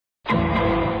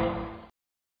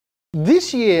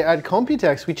This year at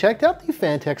Computex, we checked out the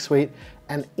Phanteks suite,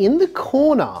 and in the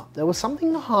corner, there was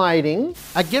something hiding.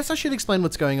 I guess I should explain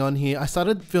what's going on here. I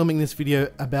started filming this video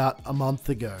about a month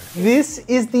ago. This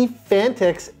is the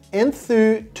Phanteks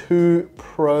Enthoo 2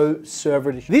 Pro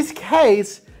Server Edition. This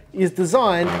case is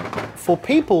designed for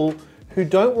people who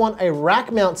don't want a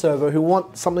rack mount server, who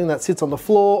want something that sits on the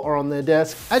floor or on their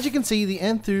desk. As you can see, the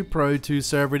Enthoo Pro 2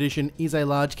 Server Edition is a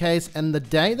large case, and the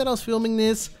day that I was filming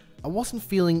this, I wasn't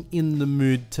feeling in the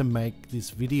mood to make this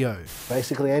video.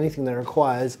 Basically anything that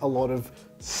requires a lot of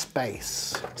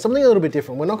space. Something a little bit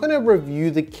different. We're not going to review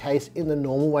the case in the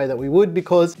normal way that we would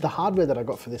because the hardware that I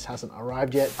got for this hasn't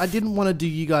arrived yet. I didn't want to do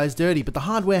you guys dirty, but the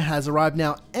hardware has arrived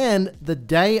now, and the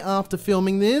day after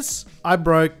filming this, I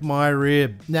broke my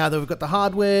rib. Now that we've got the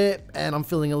hardware and I'm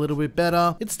feeling a little bit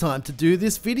better, it's time to do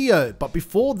this video. But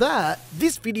before that,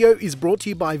 this video is brought to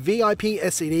you by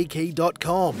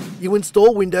VIPSCDKey.com. You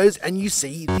install Windows and you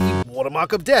see the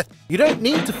watermark of death. You don't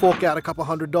need to fork out a couple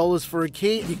 $100 for a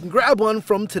key. You can grab one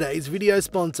from today's video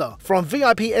sponsor. From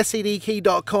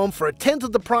VIPSCDKey.com for a tenth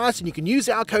of the price, and you can use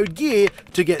our code GEAR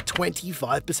to get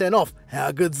 25% off.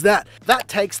 How good's that? That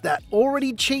takes that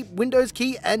already cheap Windows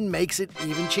key and makes it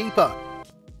even cheaper.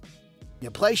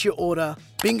 You place your order,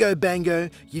 bingo bango,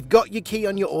 you've got your key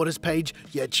on your orders page,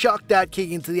 you chuck that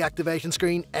key into the activation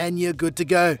screen and you're good to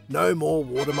go. No more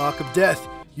watermark of death.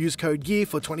 Use code GEAR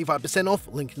for 25% off,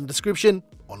 link in the description.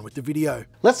 On with the video.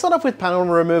 Let's start off with panel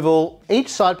removal. Each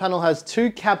side panel has two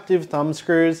captive thumb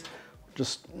screws.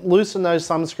 Just loosen those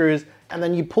thumb screws, and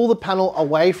then you pull the panel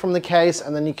away from the case,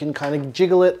 and then you can kind of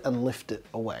jiggle it and lift it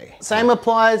away. Same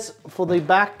applies for the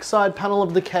back side panel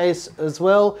of the case as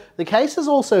well. The case is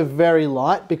also very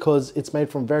light because it's made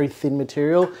from very thin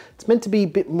material. It's meant to be a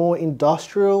bit more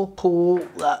industrial. Pull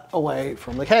that away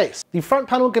from the case. The front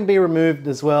panel can be removed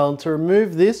as well. To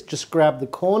remove this, just grab the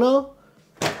corner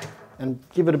and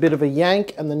give it a bit of a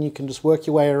yank, and then you can just work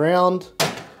your way around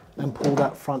and pull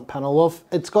that front panel off.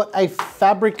 It's got a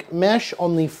fabric mesh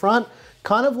on the front,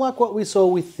 kind of like what we saw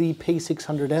with the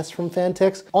P600S from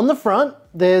Phanteks. On the front,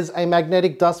 there's a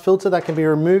magnetic dust filter that can be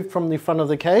removed from the front of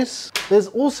the case. There's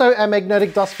also a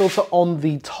magnetic dust filter on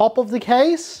the top of the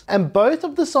case, and both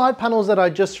of the side panels that I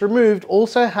just removed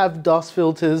also have dust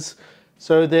filters.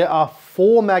 So there are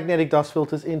 4 magnetic dust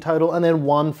filters in total, and then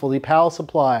 1 for the power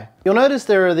supply. You'll notice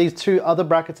there are these 2 other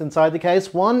brackets inside the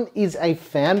case. One is a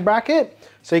fan bracket,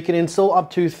 so you can install up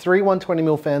to 3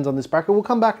 120mm fans on this bracket. We'll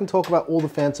come back and talk about all the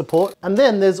fan support. And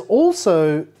then there's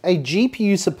also a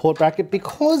GPU support bracket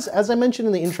because, as I mentioned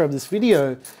in the intro of this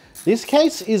video, this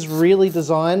case is really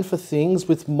designed for things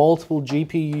with multiple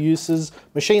GPU uses,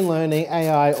 machine learning,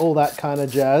 AI, all that kind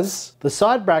of jazz. The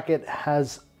side bracket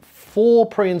has 4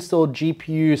 pre-installed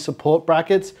GPU support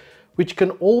brackets, which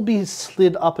can all be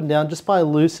slid up and down just by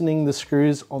loosening the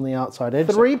screws on the outside edge.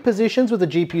 3 positions with a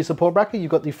GPU support bracket.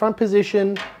 You've got the front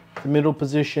position, the middle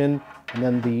position, and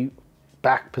then the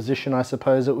back position, I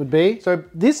suppose it would be. So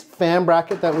this fan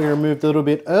bracket that we removed a little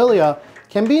bit earlier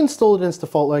can be installed in its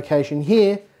default location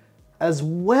here, as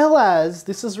well as,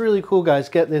 this is really cool guys,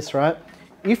 get this right.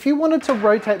 If you wanted to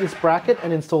rotate this bracket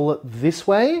and install it this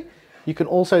way, you can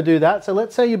also do that. So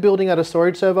let's say you're building out a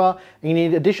storage server and you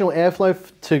need additional airflow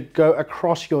to go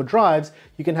across your drives.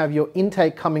 You can have your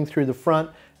intake coming through the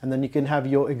front, and then you can have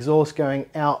your exhaust going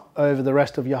out over the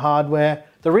rest of your hardware.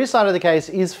 The rear side of the case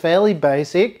is fairly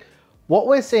basic. What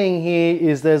we're seeing here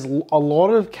is there's a lot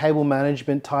of cable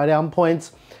management tie down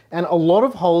points and a lot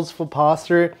of holes for pass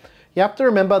through. You have to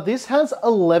remember this has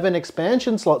 11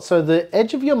 expansion slots. So the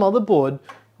edge of your motherboard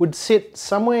would sit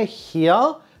somewhere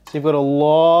here. So you've got a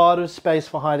lot of space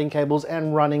for hiding cables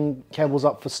and running cables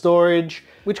up for storage,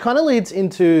 which kind of leads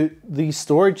into the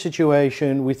storage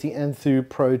situation with the Enthoo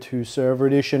Pro 2 Server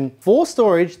Edition. For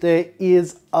storage, there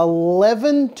is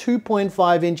 11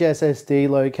 2.5-inch SSD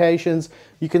locations.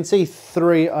 You can see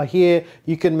 3 are here.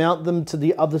 You can mount them to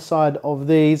the other side of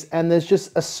these, and there's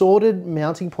just assorted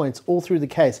mounting points all through the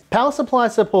case. Power supply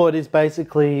support is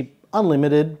basically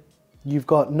unlimited. You've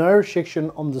got no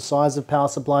restriction on the size of power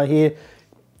supply here.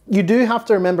 You do have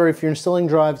to remember, if you're installing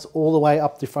drives all the way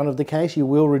up the front of the case, you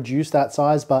will reduce that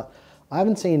size, but I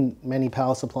haven't seen many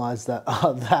power supplies that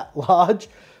are that large.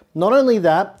 Not only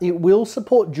that, it will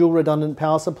support dual redundant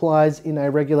power supplies in a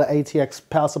regular ATX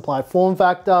power supply form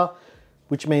factor,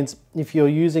 which means if you're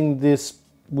using this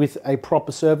with a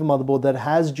proper server motherboard that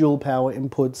has dual power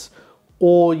inputs,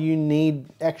 or you need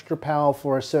extra power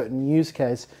for a certain use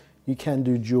case, you can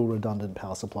do dual redundant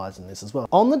power supplies in this as well.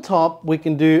 On the top, we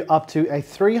can do up to a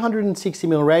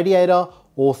 360mm radiator,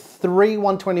 or 3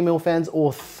 120mm fans,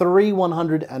 or 3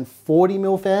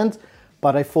 140mm fans.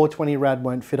 but a 420 rad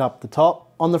won't fit up the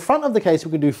top. On the front of the case,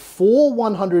 we can do 4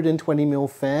 120mm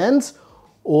fans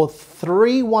or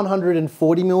 3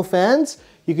 140mm fans.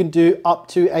 You can do up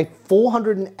to a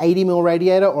 480mm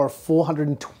radiator or a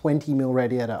 420mm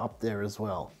radiator up there as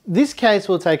well. This case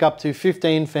will take up to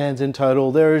 15 fans in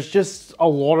total. There is just a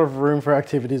lot of room for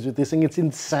activities with this thing. It's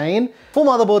insane. For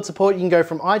motherboard support, you can go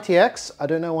from ITX, I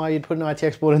don't know why you'd put an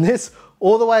ITX board in this,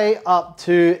 all the way up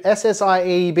to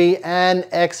SSI EEB and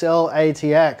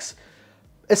XL-ATX.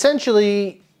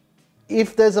 Essentially,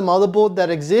 if there's a motherboard that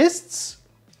exists,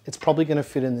 it's probably going to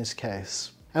fit in this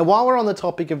case. And while we're on the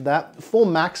topic of that, for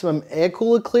maximum air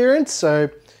cooler clearance, so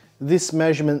this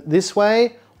measurement this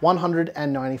way,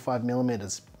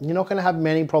 195mm. You're not going to have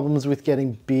many problems with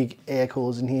getting big air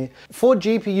coolers in here. For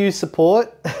GPU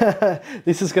support,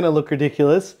 this is going to look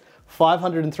ridiculous,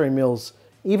 503mm.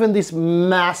 Even this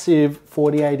massive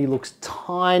 4080 looks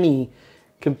tiny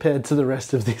compared to the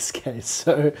rest of this case.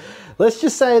 So let's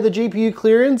just say the GPU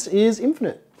clearance is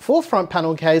infinite. For front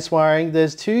panel case wiring,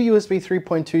 there's two USB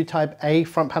 3.2 Type A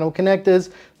front panel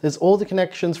connectors. There's all the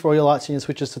connections for all your lights and your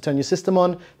switches to turn your system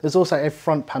on. There's also a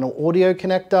front panel audio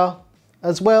connector,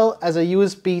 as well as a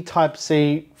USB Type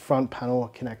C front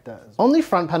panel connector. On the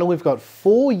front panel, we've got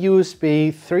 4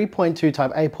 USB 3.2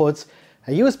 Type A ports,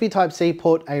 a USB Type C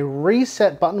port, a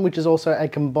reset button, which is also a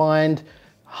combined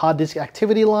hard disk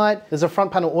activity light. There's a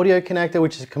front panel audio connector,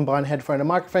 which is a combined headphone and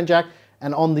microphone jack.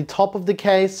 And on the top of the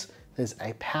case, there's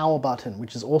a power button,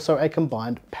 which is also a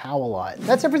combined power light.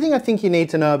 That's everything I think you need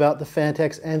to know about the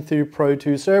Phanteks Enthoo Pro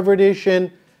 2 Server Edition.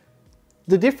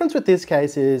 The difference with this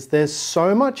case is there's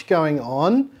so much going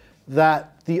on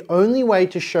that the only way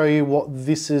to show you what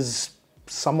this is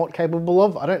somewhat capable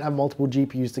of, I don't have multiple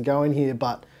GPUs to go in here,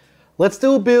 but let's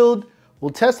do a build,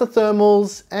 we'll test the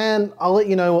thermals, and I'll let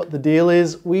you know what the deal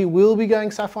is. We will be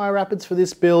going Sapphire Rapids for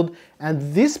this build,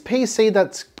 and this PC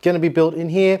that's gonna be built in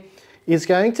here is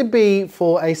going to be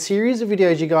for a series of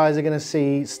videos you guys are gonna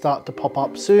see start to pop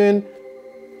up soon.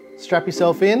 Strap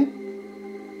yourself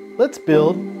in. Let's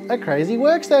build a crazy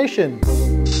workstation.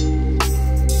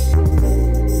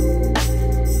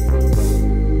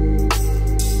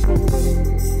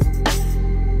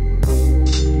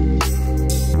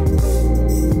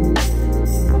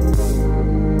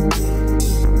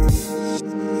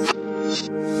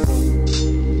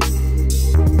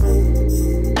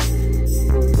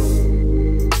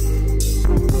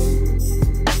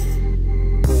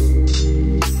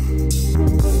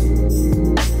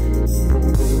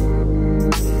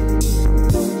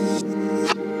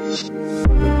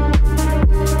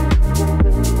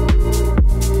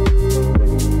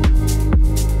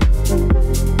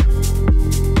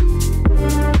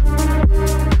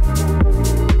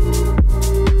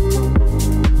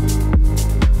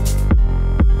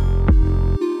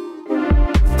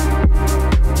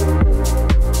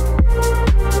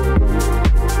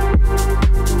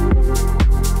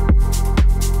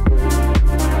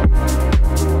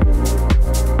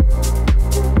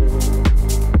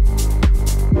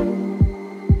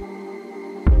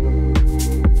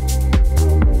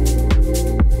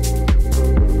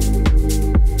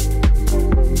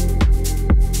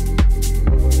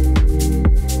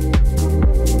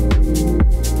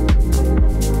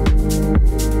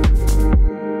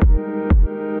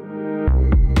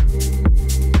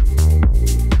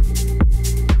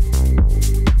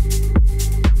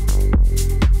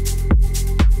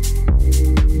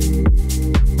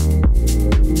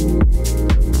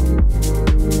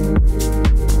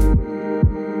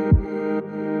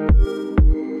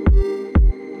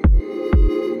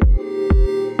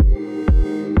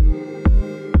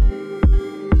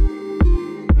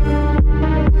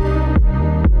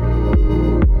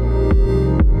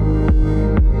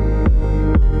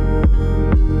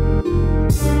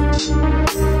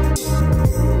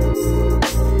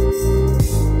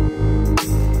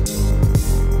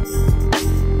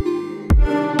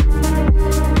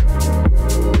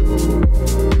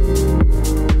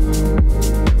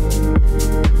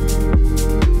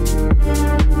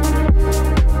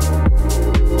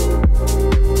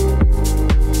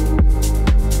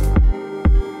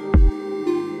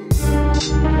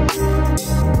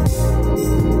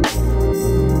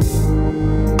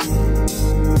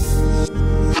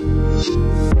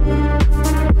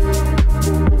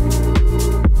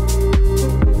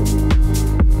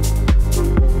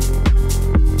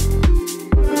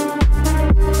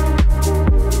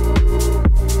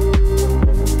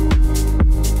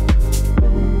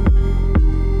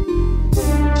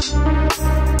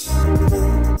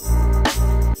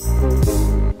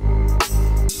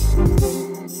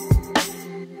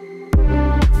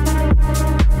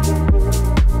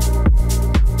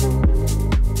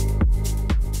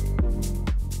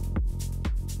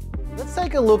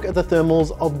 take a look at the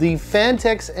thermals of the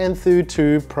Phanteks Enthoo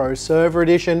 2 Pro Server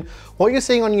Edition. What you're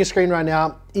seeing on your screen right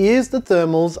now is the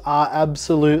thermals are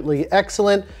absolutely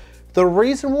excellent. The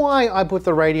reason why I put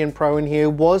the Radeon Pro in here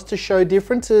was to show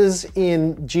differences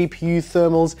in GPU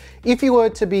thermals if you were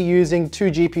to be using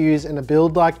two GPUs in a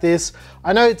build like this.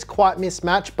 I know it's quite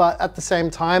mismatched, but at the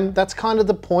same time, that's kind of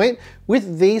the point.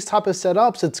 With these type of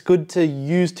setups, it's good to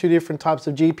use two different types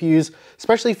of GPUs,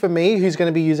 especially for me, who's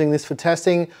going to be using this for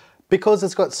testing. Because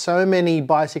it's got so many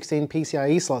by 16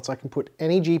 PCIe slots, I can put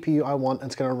any GPU I want and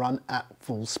it's gonna run at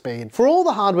full speed. For all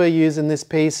the hardware used in this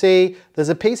PC, there's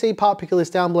a PC part picker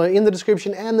list down below in the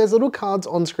description, and there's little cards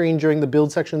on screen during the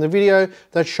build section of the video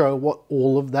that show what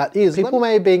all of that is. People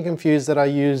may have been confused that I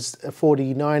used a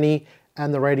 4090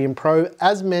 and the Radeon Pro.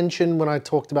 As mentioned when I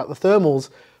talked about the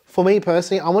thermals, for me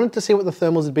personally, I wanted to see what the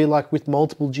thermals would be like with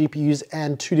multiple GPUs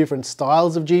and two different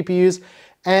styles of GPUs.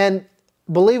 And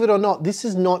believe it or not, this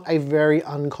is not a very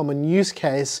uncommon use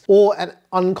case or an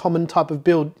uncommon type of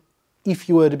build if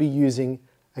you were to be using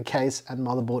a case and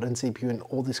motherboard and CPU and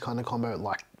all this kind of combo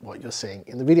like what you're seeing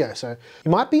in the video. So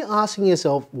you might be asking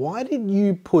yourself, why did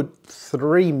you put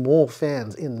 3 more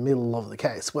fans in the middle of the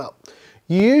case? Well,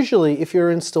 usually if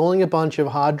you're installing a bunch of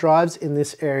hard drives in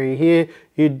this area here,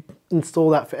 you'd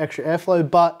install that for extra airflow,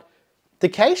 but the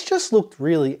case just looked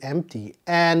really empty.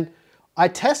 And I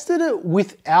tested it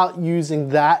without using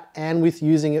that and with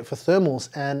using it for thermals,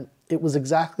 and it was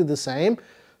exactly the same.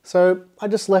 So I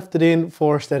just left it in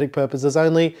for aesthetic purposes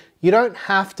only. You don't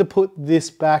have to put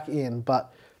this back in,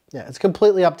 but yeah, it's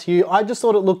completely up to you. I just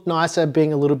thought it looked nicer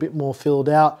being a little bit more filled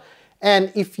out.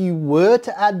 And if you were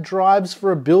to add drives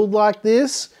for a build like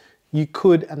this, you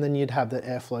could, and then you'd have the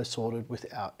airflow sorted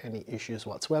without any issues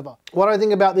whatsoever. What do I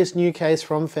think about this new case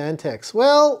from Phanteks?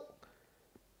 Well,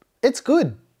 it's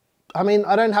good. I mean,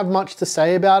 I don't have much to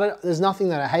say about it. There's nothing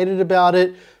that I hated about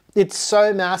it. It's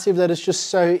so massive that it's just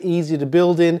so easy to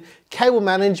build in. Cable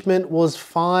management was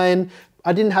fine.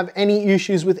 I didn't have any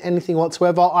issues with anything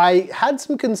whatsoever. I had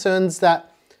some concerns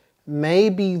that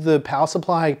maybe the power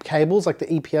supply cables, like the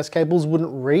EPS cables,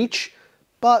 wouldn't reach,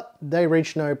 but they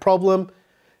reached no problem.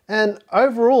 And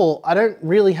overall, I don't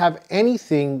really have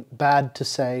anything bad to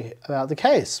say about the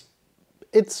case.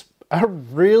 It's a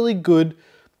really good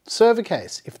server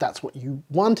case, if that's what you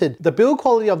wanted. The build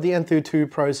quality of the Enthoo 2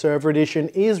 Pro Server Edition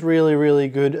is really, really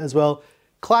good as well.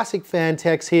 Classic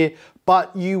Phanteks here,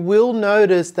 but you will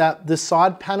notice that the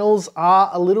side panels are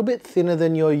a little bit thinner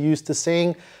than you're used to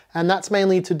seeing, and that's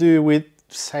mainly to do with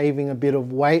saving a bit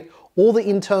of weight. All the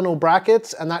internal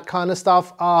brackets and that kind of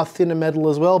stuff are thinner metal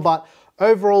as well, but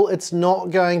overall it's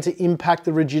not going to impact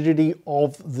the rigidity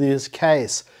of this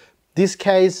case. This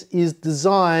case is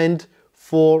designed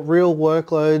for real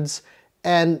workloads,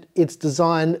 and it's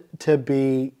designed to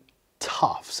be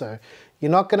tough. So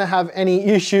you're not gonna have any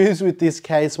issues with this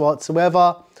case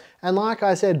whatsoever. And like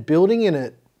I said, building in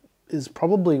it is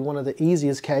probably one of the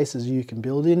easiest cases you can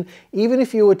build in. Even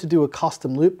if you were to do a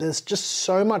custom loop, there's just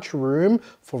so much room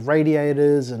for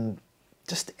radiators and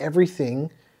just everything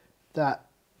that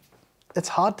it's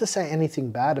hard to say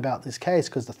anything bad about this case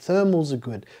because the thermals are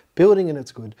good, building in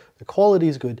it's good, the quality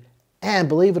is good. And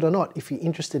believe it or not, if you're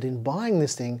interested in buying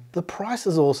this thing, the price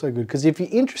is also good. Because if you're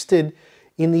interested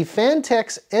in the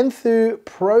Phanteks Enthoo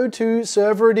Pro 2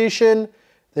 Server Edition,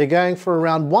 they're going for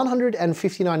around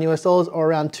 $159 US or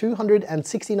around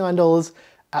 $269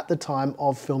 at the time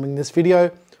of filming this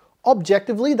video.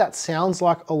 Objectively, that sounds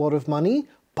like a lot of money,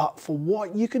 but for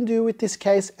what you can do with this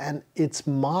case and its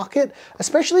market,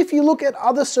 especially if you look at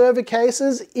other server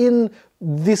cases in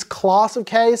this class of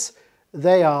case,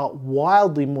 they are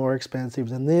wildly more expensive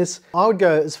than this. I would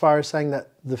go as far as saying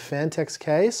that the Phanteks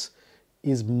case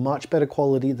is much better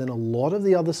quality than a lot of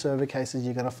the other server cases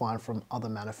you're gonna find from other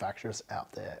manufacturers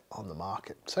out there on the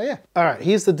market. So yeah. All right,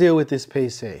 here's the deal with this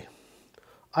PC.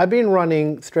 I've been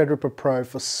running Threadripper Pro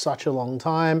for such a long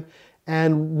time,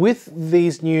 and with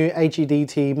these new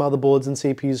HEDT motherboards and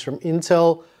CPUs from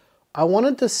Intel, I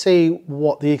wanted to see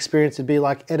what the experience would be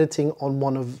like editing on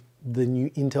one of the new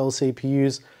Intel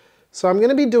CPUs. So I'm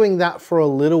gonna be doing that for a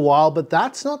little while, but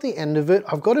that's not the end of it.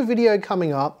 I've got a video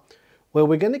coming up where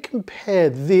we're gonna compare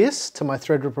this to my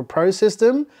Threadripper Pro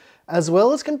system, as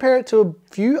well as compare it to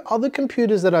a few other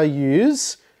computers that I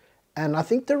use, and I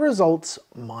think the results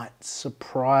might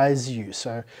surprise you.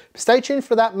 So stay tuned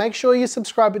for that. Make sure you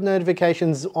subscribe with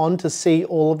notifications on to see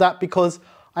all of that, because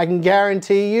I can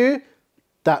guarantee you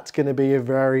that's gonna be a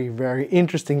very, very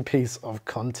interesting piece of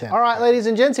content. All right, ladies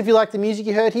and gents, if you like the music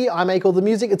you heard here, I make all the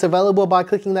music. It's available by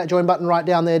clicking that join button right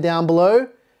down there down below.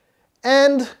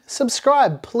 And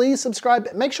subscribe, please subscribe.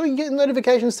 Make sure you get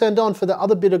notifications turned on for the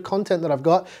other bit of content that I've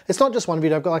got. It's not just one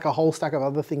video, I've got like a whole stack of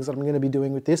other things that I'm gonna be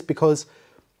doing with this, because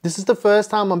this is the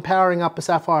first time I'm powering up a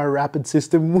Sapphire Rapid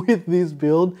system with this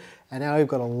build, and now we've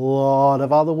got a lot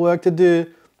of other work to do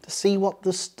to see what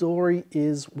the story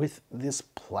is with this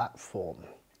platform.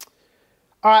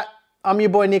 All right, I'm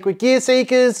your boy Nick with Gear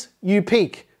Seekers. You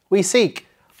peek, we seek.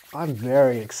 I'm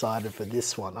very excited for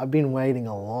this one. I've been waiting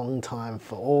a long time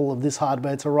for all of this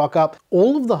hardware to rock up.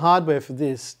 All of the hardware for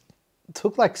this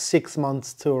took like 6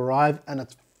 months to arrive, and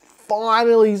it's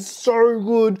finally so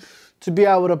good to be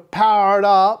able to power it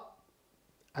up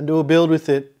and do a build with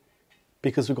it,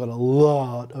 because we've got a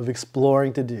lot of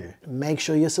exploring to do. Make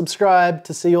sure you're subscribed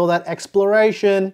to see all that exploration.